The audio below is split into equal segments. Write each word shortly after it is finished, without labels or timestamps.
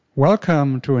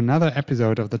Welcome to another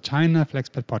episode of the China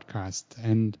Flexpert podcast.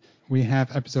 And we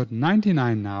have episode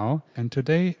 99 now. And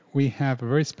today we have a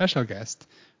very special guest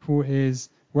who is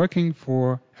working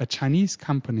for a Chinese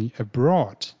company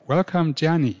abroad. Welcome,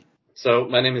 Gianni. So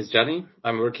my name is Gianni.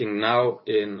 I'm working now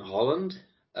in Holland,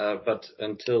 but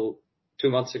until 2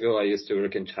 months ago, I used to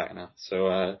work in China.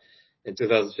 So in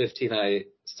 2015, I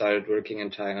started working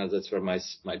in China. That's where my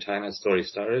China story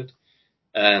started,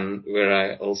 and where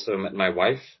I also met my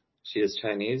wife. She is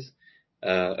Chinese,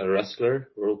 a wrestler,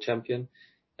 world champion,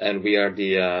 and we are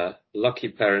the lucky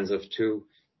parents of two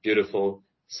beautiful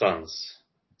sons.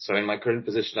 So in my current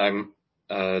position,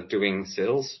 I'm doing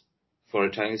sales for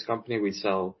a Chinese company. We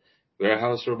sell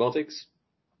warehouse robotics,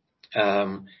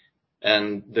 and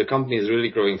the company is really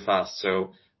growing fast.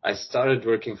 So I started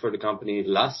working for the company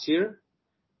last year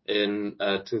in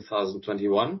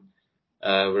 2021,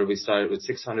 where we started with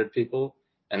 600 people,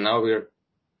 and now we're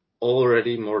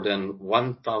already more than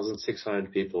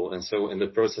 1,600 people. And so in the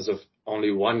process of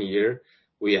only 1 year,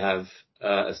 we have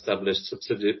established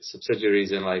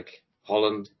subsidiaries in like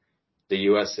Holland, the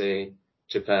USA,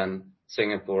 Japan,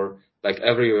 Singapore, like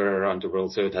everywhere around the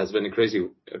world. So it has been a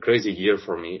crazy year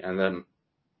for me. And then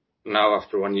now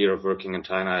after 1 year of working in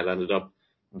China, I landed up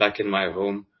back in my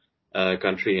home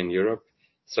country in Europe.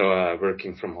 So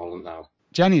working from Holland now.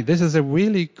 Gianni, this is a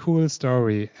really cool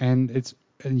story and it's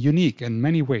unique in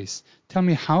many ways. Tell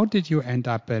me, how did you end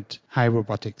up at Hi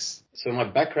Robotics? So my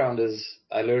background is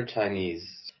I learned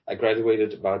Chinese. I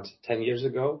graduated about 10 years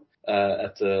ago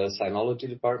at the Sinology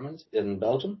department in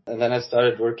Belgium. And then I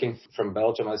started working from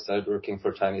Belgium. I started working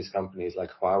for Chinese companies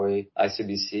like Huawei,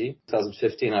 ICBC.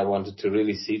 2015, I wanted to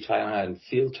really see China and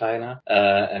feel China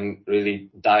and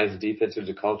really dive deep into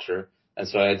the culture. And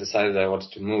so I decided I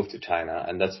wanted to move to China.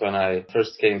 And that's when I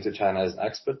first came to China as an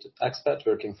expat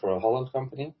working for a Holland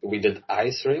company. We did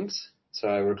ice rinks. So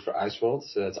I worked for Ice World,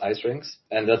 so that's ice rinks.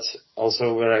 And that's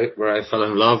also where I fell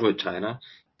in love with China.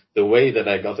 The way that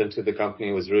I got into the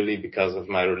company was really because of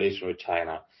my relation with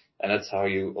China. And that's how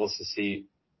you also see,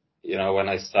 when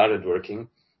I started working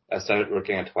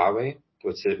at Huawei,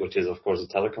 which is of course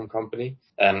a telecom company.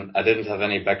 And I didn't have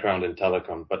any background in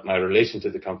telecom, but my relation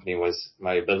to the company was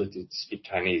my ability to speak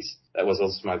Chinese. That was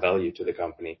also my value to the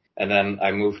company. And then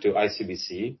I moved to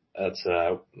ICBC.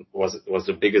 That was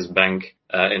the biggest bank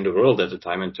in the world at the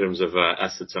time in terms of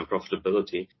assets and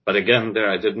profitability. But again, there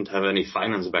I didn't have any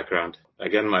finance background.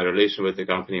 Again, my relation with the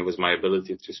company was my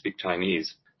ability to speak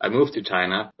Chinese. I moved to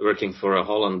China working for a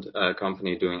Holland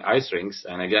company doing ice rinks.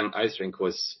 And again, ice rink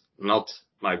was not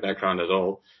my background at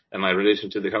all. And my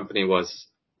relation to the company was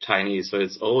Chinese. So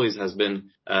it's always has been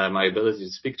my ability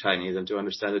to speak Chinese and to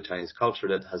understand the Chinese culture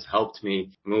that has helped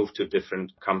me move to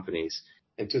different companies.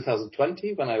 In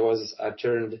 2020, when I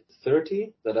turned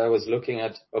 30, that I was looking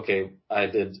at, okay, I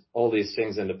did all these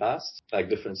things in the past,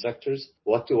 like different sectors.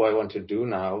 What do I want to do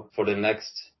now for the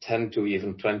next 10 to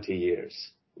even 20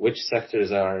 years? Which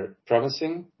sectors are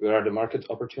promising? Where are the market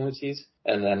opportunities?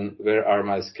 And then where are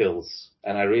my skills?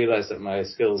 And I realized that my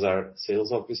skills are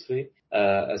sales, obviously,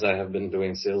 as I have been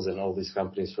doing sales in all these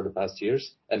companies for the past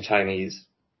years, and Chinese.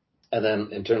 And then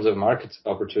in terms of market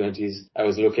opportunities, I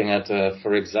was looking at,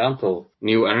 for example,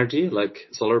 new energy like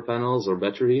solar panels or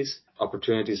batteries,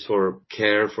 opportunities for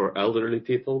care for elderly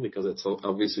people, because it's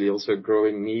obviously also a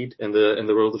growing need in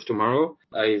the world of tomorrow.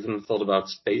 I even thought about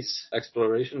space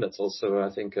exploration. That's also, I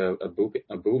think, a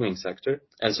booming sector.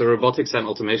 And so robotics and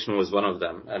automation was one of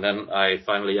them. And then I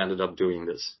finally ended up doing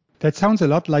this. That sounds a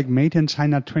lot like Made in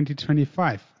China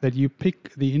 2025, that you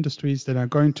pick the industries that are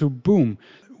going to boom.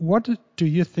 What do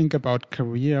you think about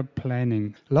career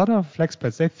planning? A lot of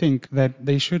flexperts, they think that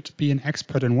they should be an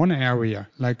expert in one area,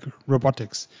 like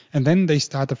robotics, and then they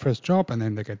start the first job and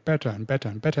then they get better and better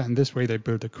and better, and this way they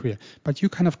build a career. But you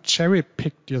kind of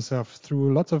cherry-picked yourself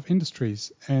through lots of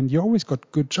industries, and you always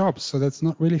got good jobs, so that's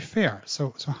not really fair.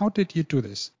 So how did you do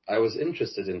this? I was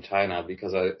interested in China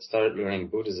because I started learning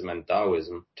Buddhism and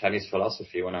Taoism, Chinese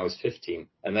philosophy, when I was 15.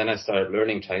 And then I started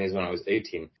learning Chinese when I was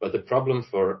 18. But the problem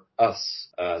for us,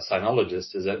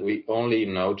 sinologists, is that we only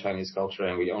know Chinese culture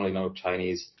and we only know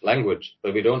Chinese language,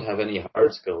 but we don't have any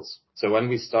hard skills. So when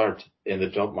we start in the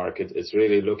job market, it's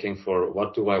really looking for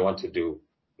what do I want to do?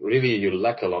 Really, you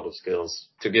lack a lot of skills.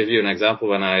 To give you an example,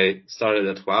 when I started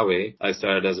at Huawei, I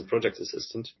started as a project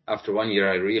assistant. After 1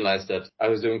 year, I realized that I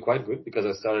was doing quite good because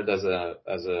I started as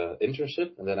a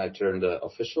internship and then I turned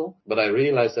official. But I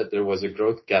realized that there was a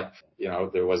growth gap.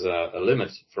 There was a limit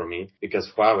for me because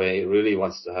Huawei really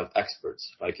wants to have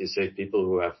experts. Like you say, people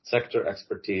who have sector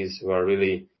expertise, who are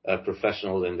really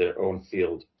professional in their own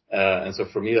field. And so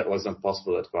for me, that wasn't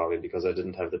possible at Huawei because I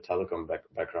didn't have the telecom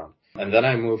background. And then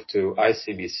I moved to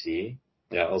ICBC.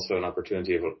 Yeah, also an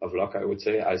opportunity of luck, I would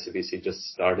say. ICBC just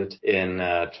started in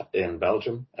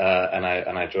Belgium, and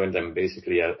I joined them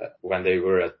basically when they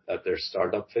were at their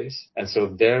startup phase. And so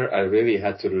there, I really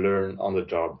had to learn on the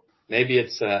job. Maybe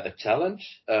it's a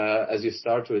challenge as you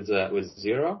start with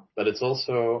zero, but it's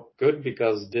also good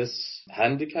because this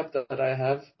handicap that I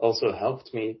have also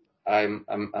helped me. I'm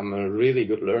a really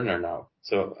good learner now.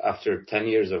 So after 10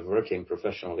 years of working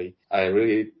professionally, I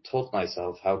really taught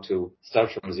myself how to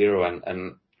start from zero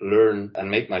and learn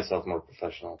and make myself more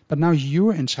professional. But now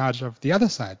you're in charge of the other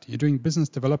side. You're doing business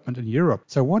development in Europe.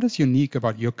 So what is unique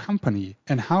about your company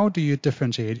and how do you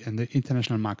differentiate in the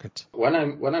international market? When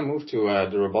I moved to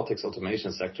the robotics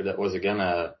automation sector, that was again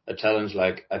a challenge.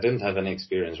 Like I didn't have any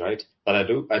experience, right? But I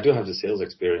do have the sales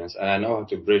experience and I know how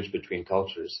to bridge between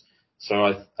cultures. So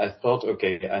I thought,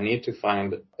 okay, I need to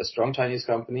find a strong Chinese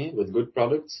company with good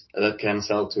products that can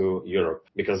sell to Europe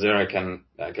because there I can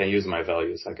use my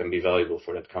values. I can be valuable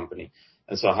for that company.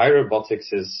 And so Hi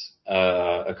Robotics is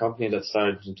a company that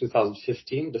started in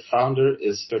 2015. The founder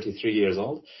is 33 years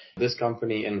old. This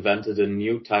company invented a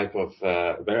new type of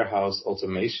warehouse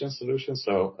automation solution,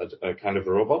 so a kind of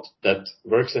robot that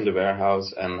works in the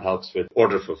warehouse and helps with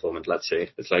order fulfillment, let's say.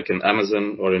 It's like in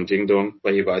Amazon or in Jingdong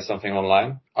when you buy something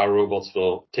online. Our robots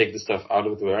will take the stuff out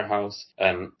of the warehouse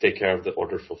and take care of the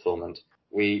order fulfillment.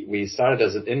 We started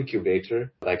as an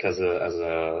incubator, like as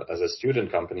a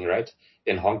student company, right,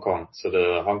 in Hong Kong. So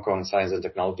the Hong Kong Science and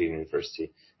Technology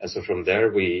University. And so from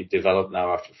there, we developed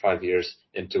now after 5 years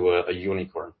into a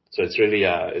unicorn. So it's really,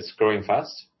 it's growing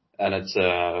fast and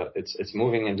it's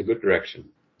moving in the good direction.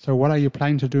 So what are you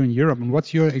planning to do in Europe and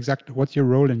what's your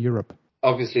role in Europe?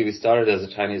 Obviously, we started as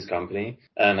a Chinese company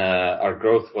and our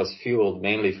growth was fueled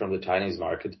mainly from the Chinese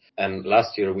market. And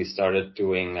last year we started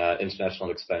doing international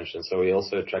expansion. So we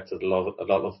also attracted a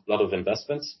lot of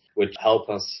investments, which help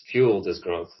us fuel this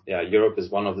growth. Yeah, Europe is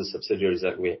one of the subsidiaries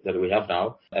that we have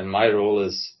now. And my role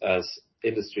is as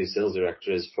industry sales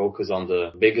director is focus on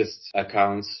the biggest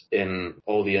accounts in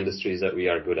all the industries that we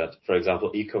are good at. For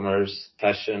example, e-commerce,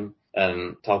 fashion,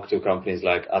 and talk to companies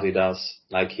like Adidas,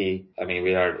 Nike. I mean,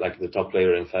 we are like the top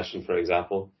player in fashion, for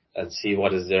example, and see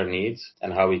what is their needs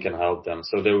and how we can help them.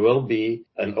 So there will be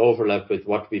an overlap with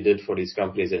what we did for these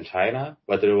companies in China,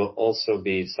 but there will also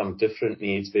be some different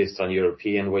needs based on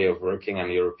European way of working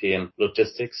and European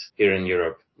logistics here in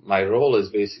Europe. My role is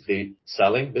basically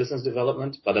selling business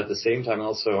development, but at the same time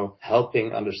also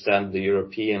helping understand the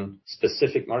European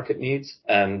specific market needs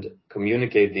and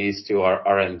communicate these to our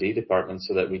R&D department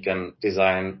so that we can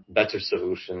design better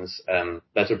solutions and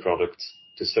better products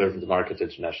to serve the market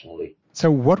internationally.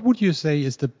 So what would you say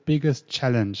is the biggest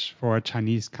challenge for a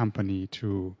Chinese company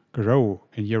to grow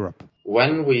in Europe?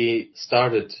 When we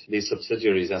started these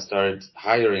subsidiaries and started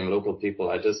hiring local people,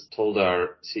 I just told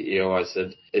our CEO, I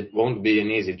said, it won't be an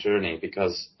easy journey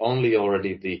because only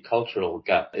already the cultural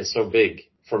gap is so big.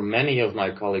 For many of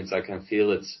my colleagues, I can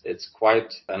feel it's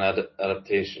quite an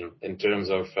adaptation in terms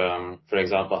of, for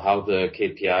example, how the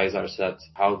KPIs are set,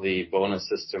 how the bonus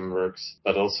system works,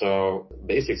 but also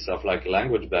basic stuff like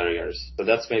language barriers. So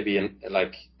that's maybe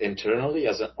internally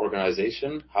as an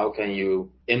organization, how can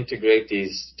you integrate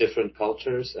these different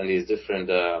cultures and these different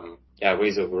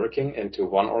ways of working into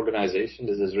one organization?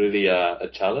 This is really a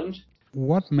challenge.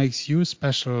 What makes you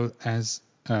special as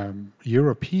a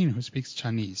European who speaks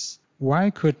Chinese?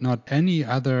 Why could not any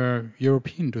other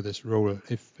European do this role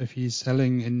if he's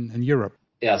selling in Europe?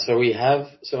 Yeah, so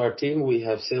our team, we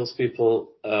have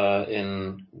salespeople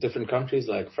in different countries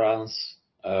like France,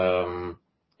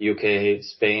 UK,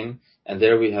 Spain, and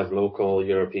there we have local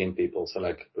European people, so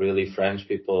like really French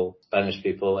people, Spanish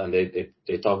people, and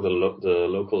they talk the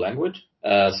local language.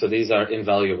 So these are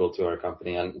invaluable to our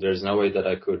company, and there's no way that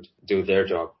I could do their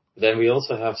job. Then we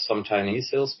also have some Chinese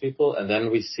salespeople, and then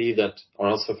we see that, or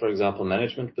also, for example,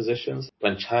 management positions.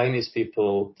 When Chinese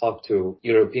people talk to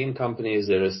European companies,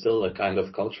 there is still a kind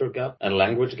of culture gap and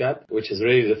language gap, which is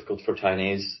really difficult for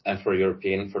Chinese and for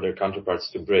European, for their counterparts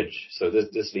to bridge. So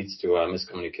this leads to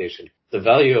miscommunication. The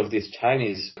value of these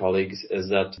Chinese colleagues is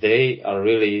that they are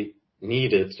really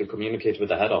needed to communicate with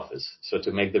the head office, so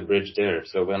to make the bridge there.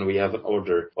 So when we have an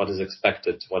order, what is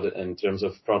expected, what in terms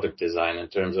of product design, in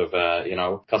terms of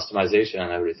customization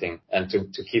and everything, and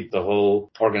to keep the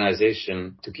whole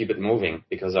organization, to keep it moving,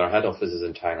 because our head office is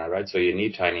in China, right? So you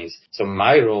need Chinese. So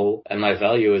my role and my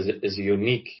value is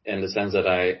unique in the sense that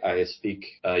I speak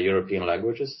European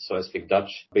languages. So I speak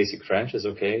Dutch, basic French is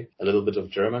okay, a little bit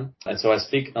of German, and so I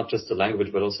speak not just the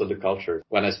language but also the culture.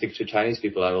 When I speak to Chinese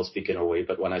people, I will speak in a way,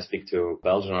 but when I speak to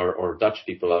Belgian or Dutch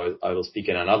people, I will speak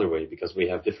in another way because we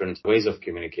have different ways of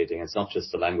communicating. It's not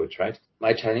just the language, right?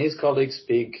 My Chinese colleagues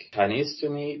speak Chinese to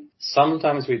me.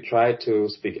 Sometimes we try to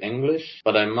speak English,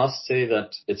 but I must say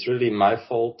that it's really my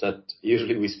fault that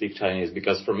usually we speak Chinese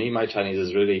because for me, my Chinese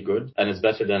is really good and it's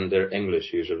better than their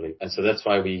English usually. And so that's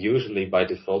why we usually by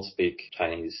default speak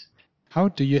Chinese. How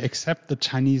do you accept the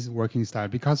Chinese working style?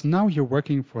 Because now you're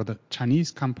working for the Chinese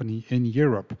company in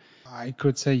Europe. I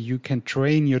could say you can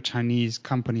train your Chinese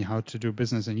company how to do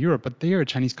business in Europe, but they are a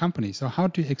Chinese company. So how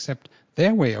do you accept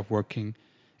their way of working?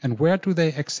 And where do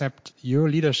they accept your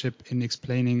leadership in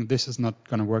explaining this is not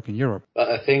going to work in Europe?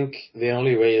 I think the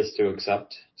only way is to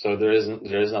accept. So there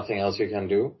is nothing else you can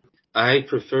do. I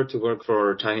prefer to work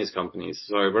for Chinese companies.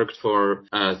 So I worked for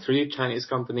 3 Chinese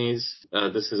companies.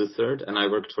 This is a third, and I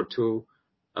worked for 2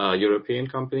 European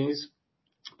companies.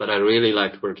 But I really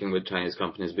liked working with Chinese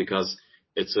companies because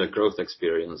it's a growth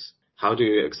experience. How do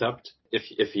you accept?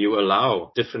 If you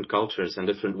allow different cultures and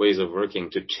different ways of working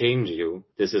to change you,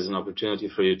 this is an opportunity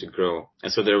for you to grow.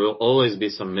 And so there will always be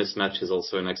some mismatches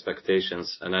also in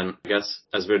expectations. And then I guess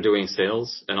as we're doing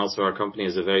sales, and also our company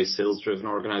is a very sales-driven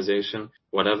organization,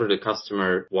 whatever the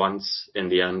customer wants in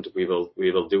the end, we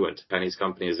will do it. Chinese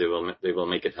companies, they will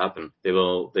make it happen.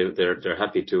 They're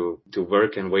happy to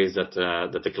work in ways that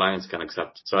the clients can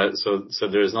accept. So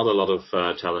there's not a lot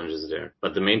of challenges there.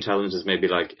 But the main challenge is maybe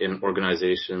like in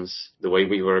organizations, the way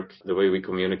we work, the way we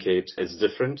communicate, it's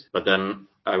different. But then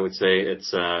I would say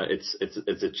it's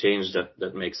a change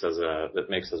that makes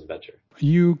us better.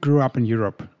 You grew up in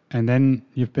Europe and then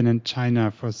you've been in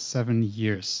China for 7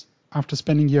 years. After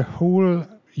spending your whole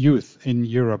youth in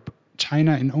Europe,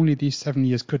 China in only these 7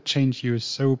 years could change you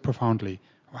so profoundly.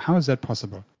 How is that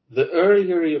possible? The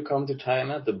earlier you come to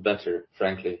China, the better,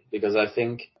 frankly, because I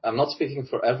think I'm not speaking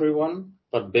for everyone,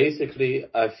 but basically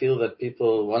I feel that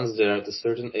people, once they're at a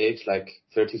certain age, like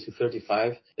 30 to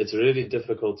 35, it's really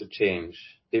difficult to change.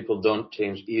 People don't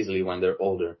change easily when they're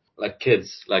older. Like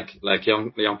kids, like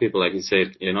young people, like you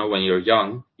said, when you're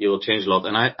young, you will change a lot.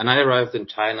 And I arrived in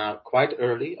China quite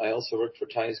early. I also worked for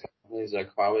Chinese companies like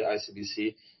Huawei,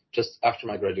 ICBC, just after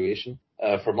my graduation.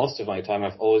 For most of my time,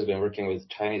 I've always been working with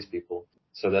Chinese people.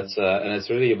 So that's, and it's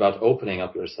really about opening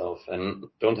up yourself and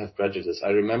don't have prejudice. I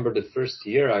remember the first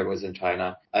year I was in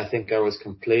China, I think I was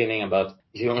complaining about,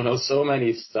 so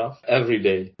many stuff every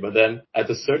day. But then at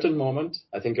a certain moment,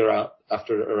 I think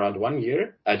after around 1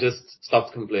 year, I just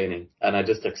stopped complaining and I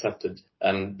just accepted.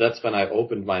 And that's when I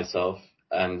opened myself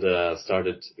and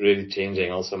started really changing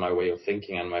also my way of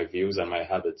thinking and my views and my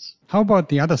habits. How about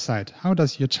the other side? How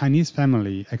does your Chinese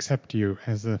family accept you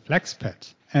as a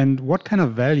flexpat? And what kind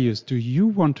of values do you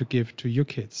want to give to your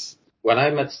kids? When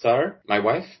I met Star, my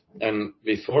wife, and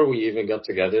before we even got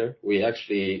together, we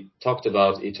actually talked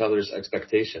about each other's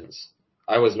expectations.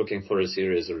 I was looking for a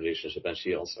serious relationship and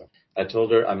she also. I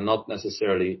told her I'm not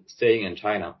necessarily staying in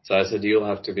China. So I said, you'll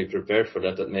have to be prepared for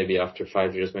that maybe after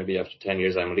 5 years, maybe after 10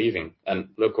 years I'm leaving. And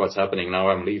look what's happening now,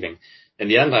 I'm leaving. In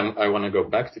the end, I want to go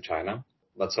back to China.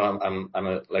 But so I'm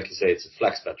like you say, it's a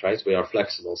flexpat, right? We are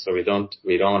flexible, so we don't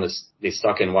want to be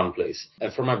stuck in one place.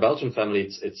 And for my Belgian family,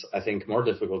 it's I think more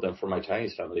difficult than for my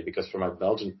Chinese family, because for my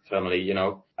Belgian family,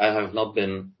 I have not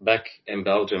been back in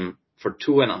Belgium for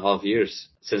 2.5 years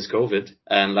since COVID.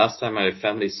 And last time my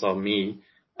family saw me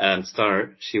and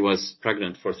Star, she was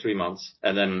pregnant for 3 months.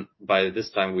 And then by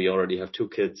this time we already have 2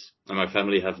 kids and my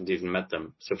family haven't even met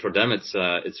them. So for them,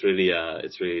 it's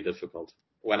really difficult.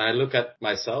 When I look at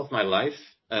myself, my life,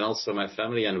 and also my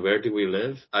family and where do we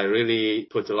live, I really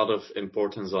put a lot of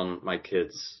importance on my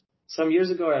kids. Some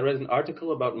years ago, I read an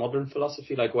article about modern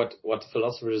philosophy, like what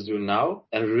philosophers do now,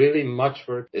 and really much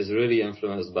work is really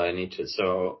influenced by Nietzsche.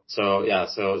 So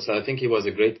I think he was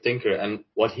a great thinker. And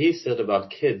what he said about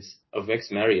kids of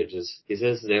mixed marriages, he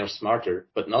says they are smarter,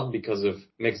 but not because of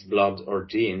mixed blood or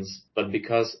genes, but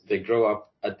because they grow up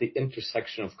at the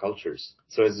intersection of cultures.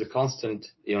 So it's a constant,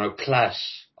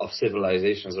 clash of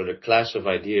civilizations or the clash of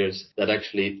ideas that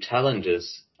actually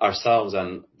challenges ourselves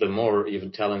and the more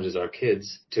even challenges our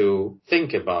kids to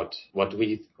think about what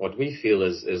we feel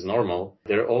is normal.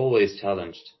 They're always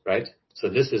challenged, right? So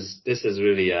this is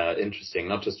really interesting,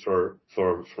 not just for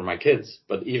my kids,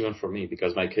 but even for me,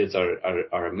 because my kids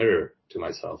are a mirror to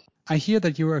myself. I hear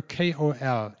that you are a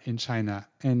KOL in China,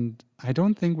 and I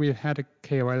don't think we've had a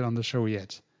KOL on the show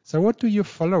yet. So what do your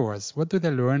followers, what do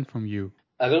they learn from you?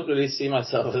 I don't really see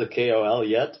myself as a KOL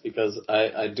yet because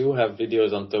I do have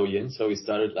videos on Douyin. So we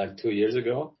started like 2 years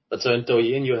ago. But so in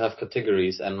Douyin, you have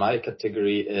categories, and my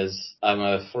category is I'm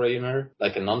a foreigner,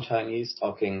 like a non-Chinese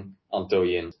talking on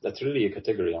Douyin. That's really a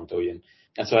category on Douyin.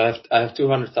 And so I have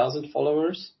 200,000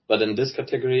 followers. But in this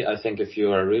category, I think if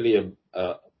you are really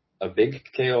a big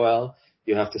KOL,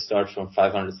 you have to start from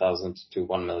 500,000 to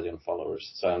 1 million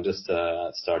followers. So I'm just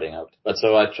starting out. But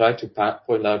so I try to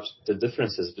point out the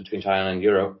differences between China and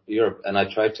Europe, and I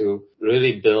try to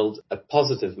really build a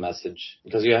positive message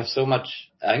because you have so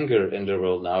much anger in the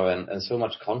world now and so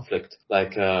much conflict,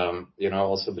 like,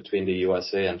 also between the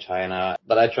USA and China.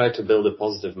 But I try to build a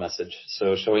positive message.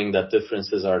 So showing that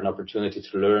differences are an opportunity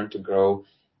to learn, to grow,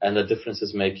 and that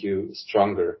differences make you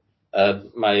stronger.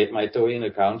 My Douyin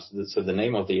account, so the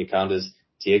name of the account is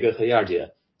Diege He Yarjie.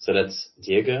 So that's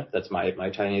Diege, that's my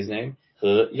Chinese name, He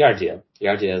Yarjie.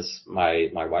 Yarjie is my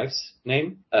wife's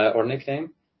name, or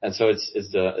nickname. And so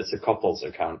it's a couple's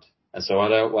account. And so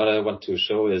what I want to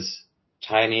show is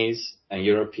Chinese and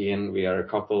European, we are a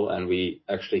couple and we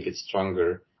actually get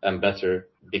stronger and better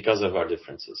because of our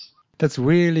differences. That's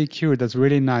really cute. That's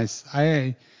really nice.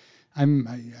 I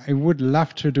would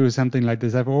love to do something like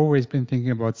this. I've always been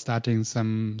thinking about starting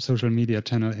some social media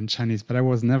channel in Chinese, but I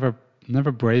was never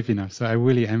brave enough. So I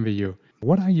really envy you.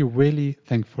 What are you really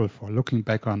thankful for, looking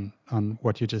back on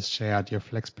what you just shared, your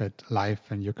FlexPad life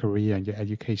and your career and your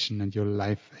education and your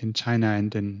life in China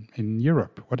and in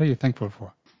Europe? What are you thankful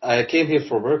for? I came here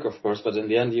for work, of course, but in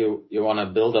the end, you want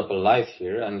to build up a life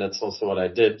here, and that's also what I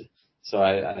did. So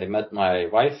I met my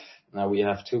wife. Now we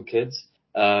have 2 kids.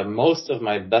 Most of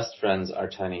my best friends are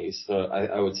Chinese. So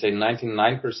I would say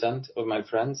 99% of my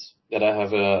friends that I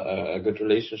have a good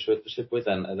relationship with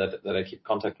and that I keep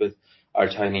contact with are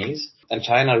Chinese. And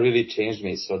China really changed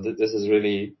me. So this is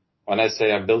really, when I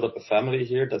say I build up a family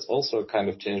here, that's also a kind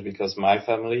of change because my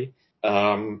family,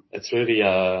 it's really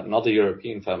not a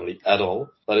European family at all,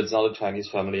 but it's not a Chinese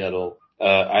family at all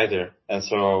either. And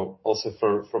so also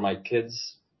for my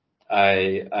kids,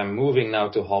 I'm moving now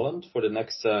to Holland for the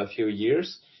next few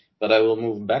years, but I will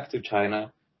move back to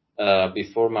China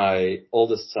before my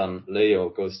oldest son, Leo,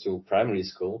 goes to primary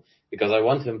school, because I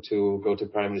want him to go to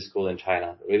primary school in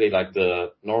China, really like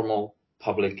the normal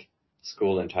public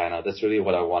school in China. That's really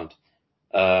what I want.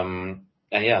 And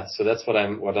yeah, so that's what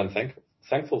I'm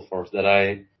thankful for, that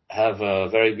I have a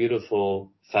very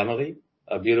beautiful family,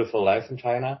 a beautiful life in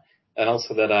China, and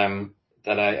also that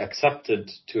I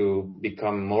accepted to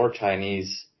become more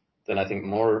Chinese than I think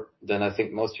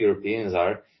most Europeans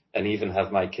are, and even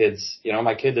have my kids.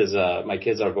 My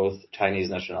kids are both Chinese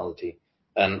nationality,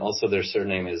 and also their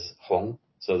surname is Hong,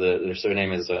 so their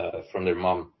surname is from their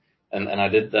mom. And I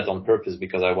did that on purpose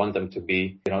because I want them to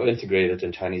be, integrated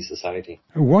in Chinese society.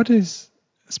 What is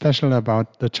special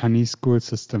about the Chinese school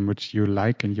system which you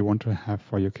like and you want to have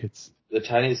for your kids? The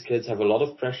Chinese kids have a lot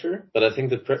of pressure, but I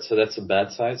think so that's a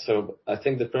bad side. So I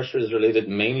think the pressure is related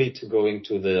mainly to going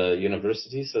to the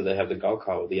university. So they have the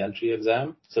Gaokao, the entry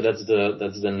exam. So that's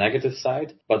the negative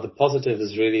side. But the positive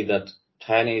is really that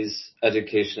Chinese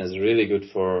education is really good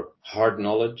for hard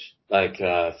knowledge, like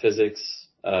physics,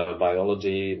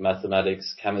 biology,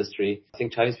 mathematics, chemistry. I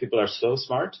think Chinese people are so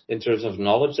smart in terms of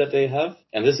knowledge that they have.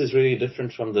 And this is really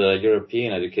different from the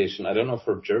European education. I don't know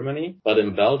for Germany, but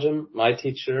in Belgium, my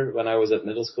teacher, when I was at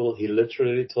middle school, he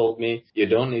literally told me, you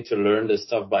don't need to learn this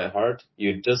stuff by heart.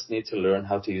 You just need to learn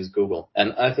how to use Google.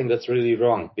 And I think that's really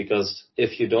wrong, because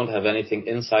if you don't have anything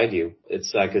inside you,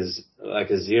 it's like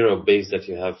a zero base that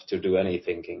you have to do any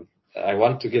thinking. I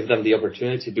want to give them the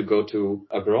opportunity to go to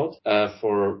abroad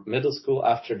for middle school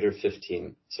after they're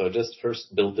 15. So just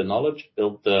first build the knowledge,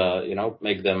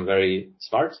 make them very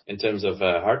smart in terms of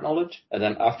hard knowledge. And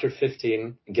then after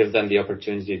 15, give them the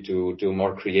opportunity to do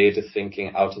more creative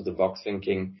thinking, out of the box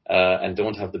thinking, and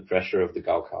don't have the pressure of the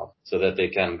Gaokao, so that they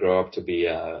can grow up to be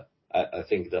I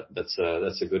think that's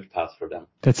a good path for them.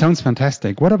 That sounds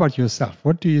fantastic. What about yourself?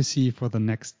 What do you see for the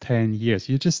next 10 years?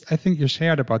 I think you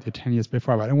shared about your 10 years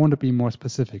before, but I want to be more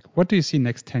specific. What do you see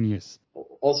next 10 years?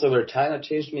 Also, where China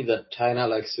changed me, that China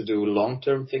likes to do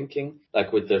long-term thinking,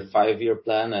 like with their 5-year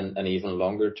plan and even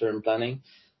longer-term planning.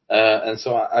 And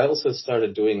so I also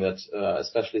started doing that,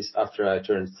 especially after I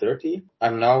turned 30.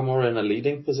 I'm now more in a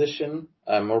leading position.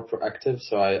 I'm more proactive,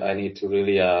 so I need to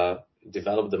really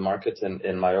develop the market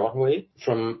in my own way.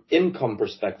 From income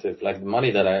perspective, like the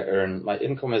money that I earn, my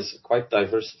income is quite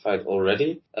diversified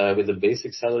already, with a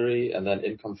basic salary and then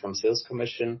income from sales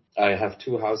commission. I have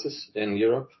 2 houses in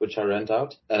Europe which I rent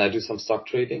out, and I do some stock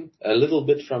trading, a little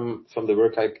bit from the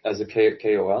work as a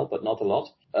KOL, but not a lot.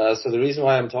 So the reason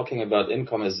why I'm talking about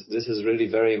income is this is really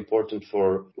very important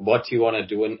for what you want to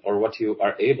do or what you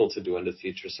are able to do in the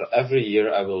future. So every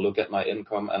year I will look at my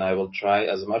income and I will try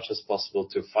as much as possible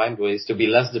to find ways to be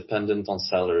less dependent on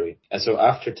salary. And so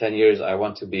after 10 years, I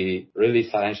want to be really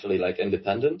financially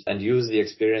independent and use the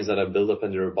experience that I built up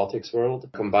in the robotics world,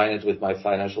 combine it with my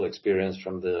financial experience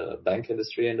from the bank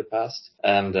industry in the past.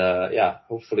 And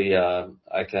hopefully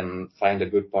I can find a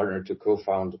good partner to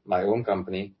co-found my own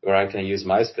company where I can use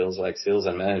my skills like sales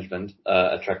and management,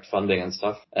 attract funding and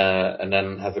stuff, and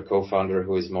then have a co-founder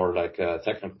who is more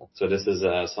technical. So this is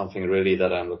something really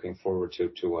that I'm looking forward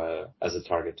to as a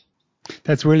target.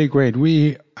 That's really great.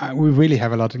 We really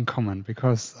have a lot in common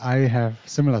because I have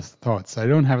similar thoughts. I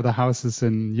don't have the houses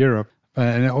in Europe,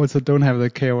 and I also don't have the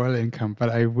KOL income, but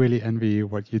I really envy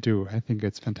what you do. I think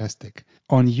it's fantastic.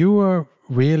 On your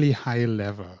really high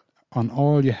level, on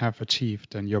all you have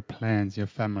achieved and your plans, your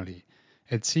family,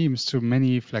 it seems to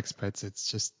many flexpats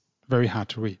it's just very hard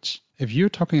to reach. If you're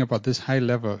talking about this high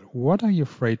level, what are you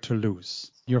afraid to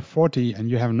lose? You're 40 and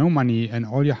you have no money and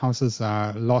all your houses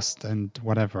are lost and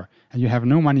whatever, and you have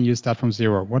no money, you start from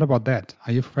zero. What about that?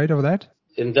 Are you afraid of that?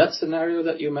 In that scenario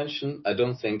that you mentioned, I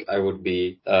don't think I would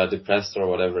be depressed or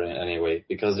whatever in any way,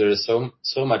 because there is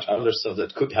so much other stuff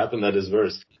that could happen that is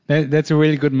worse. That's a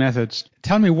really good message.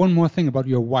 Tell me one more thing about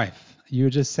your wife. You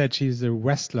just said she's a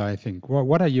wrestler, I think.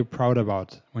 What are you proud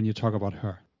about when you talk about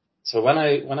her? So when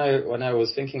I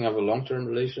was thinking of a long-term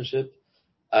relationship,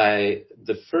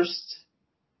 the first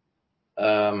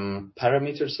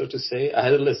parameter, so to say, I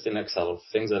had a list in Excel of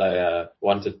things that I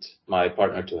wanted my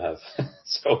partner to have.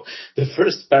 So the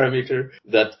first parameter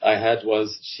that I had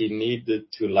was she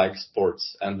needed to like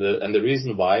sports, and the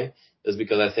reason why is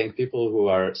because I think people who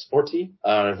are sporty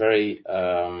are very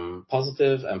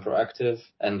positive and proactive,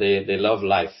 and they love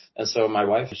life. And so my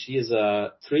wife, she is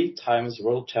a 3 times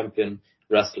world champion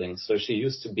wrestling. So she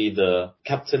used to be the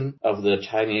captain of the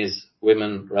Chinese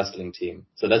women wrestling team.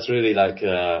 So that's really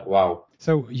wow.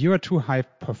 So you are 2 high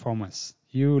performers.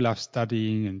 You love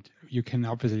studying and you can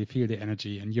obviously feel the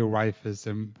energy, and your wife is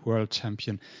a world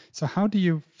champion. So how do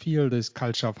you feel this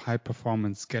culture of high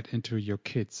performance get into your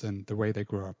kids and the way they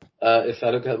grow up? If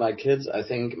I look at my kids, I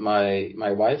think my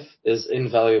wife is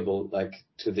invaluable,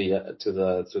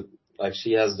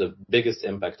 she has the biggest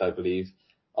impact, I believe,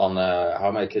 on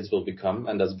how my kids will become.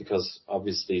 And that's because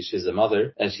obviously she's a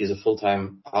mother and she's a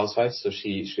full-time housewife, so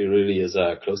she really is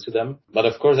close to them. But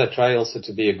of course I try also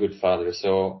to be a good father.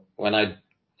 So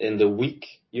in the week,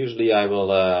 usually I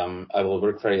will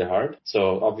work very hard.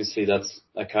 So obviously that's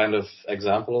a kind of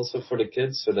example also for the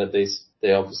kids, so that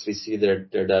they obviously see their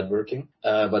dad working.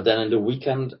 But then in the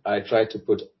weekend, I try to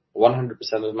put 100%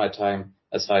 of my time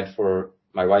aside for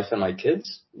my wife and my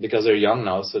kids, because they're young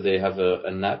now, so they have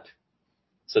a nap.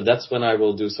 So that's when I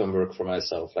will do some work for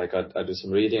myself. Like I do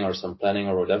some reading or some planning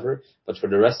or whatever. But for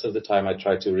the rest of the time, I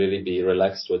try to really be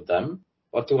relaxed with them.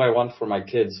 What do I want for my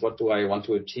kids? What do I want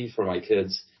to achieve for my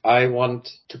kids? I want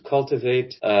to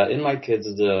cultivate in my kids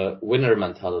the winner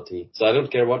mentality. So I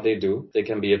don't care what they do. They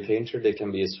can be a painter, they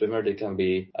can be a swimmer, they can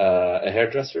be a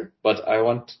hairdresser. But I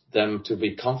want them to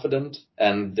be confident,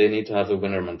 and they need to have a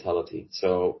winner mentality.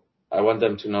 So I want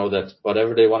them to know that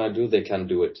whatever they want to do, they can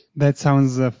do it. That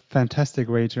sounds a fantastic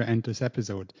way to end this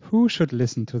episode. Who should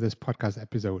listen to this podcast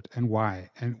episode and why?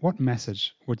 And what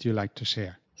message would you like to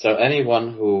share? So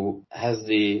anyone who has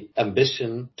the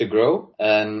ambition to grow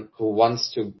and who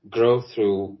wants to grow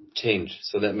through change.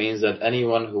 So that means that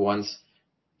anyone who wants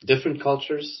different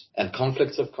cultures and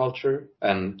conflicts of culture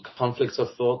and conflicts of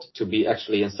thought to be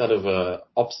actually, instead of a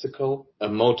obstacle, a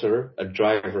motor, a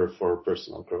driver for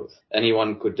personal growth.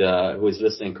 Anyone who is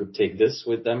listening could take this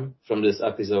with them from this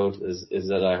episode is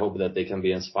that I hope that they can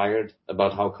be inspired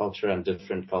about how culture and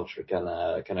different culture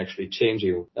can actually change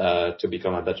you to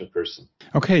become a better person.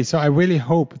 Okay, so I really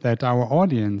hope that our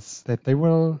audience that they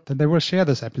will share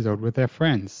this episode with their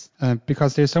friends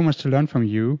because there's so much to learn from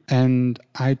you, and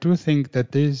I do think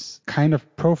that this kind of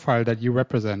profile that you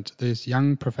represent, this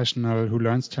young professional who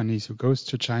learns Chinese, who goes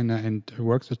to China and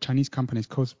works with Chinese companies,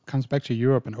 comes back to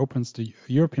Europe and opens the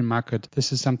European market.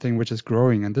 This is something which is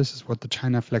growing, and this is what the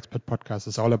China Flexpat podcast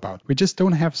is all about. We just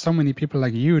don't have so many people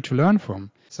like you to learn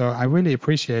from. So I really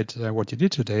appreciate what you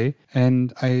did today,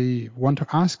 and I want to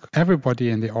ask everybody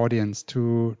in the audience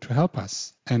to help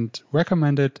us and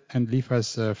recommend it and leave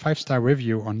us a 5-star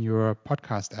review on your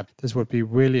podcast app. This would be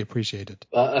really appreciated.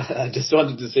 I just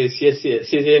wanted to say 谢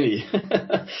谢你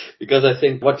because I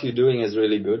think what you're doing is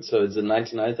really good. So it's the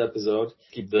 99th episode.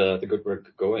 Keep the good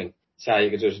work going. 下一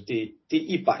个就是第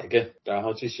100个，然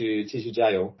后继续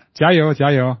加油。加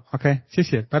油！OK， 谢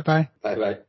谢，拜拜。拜拜。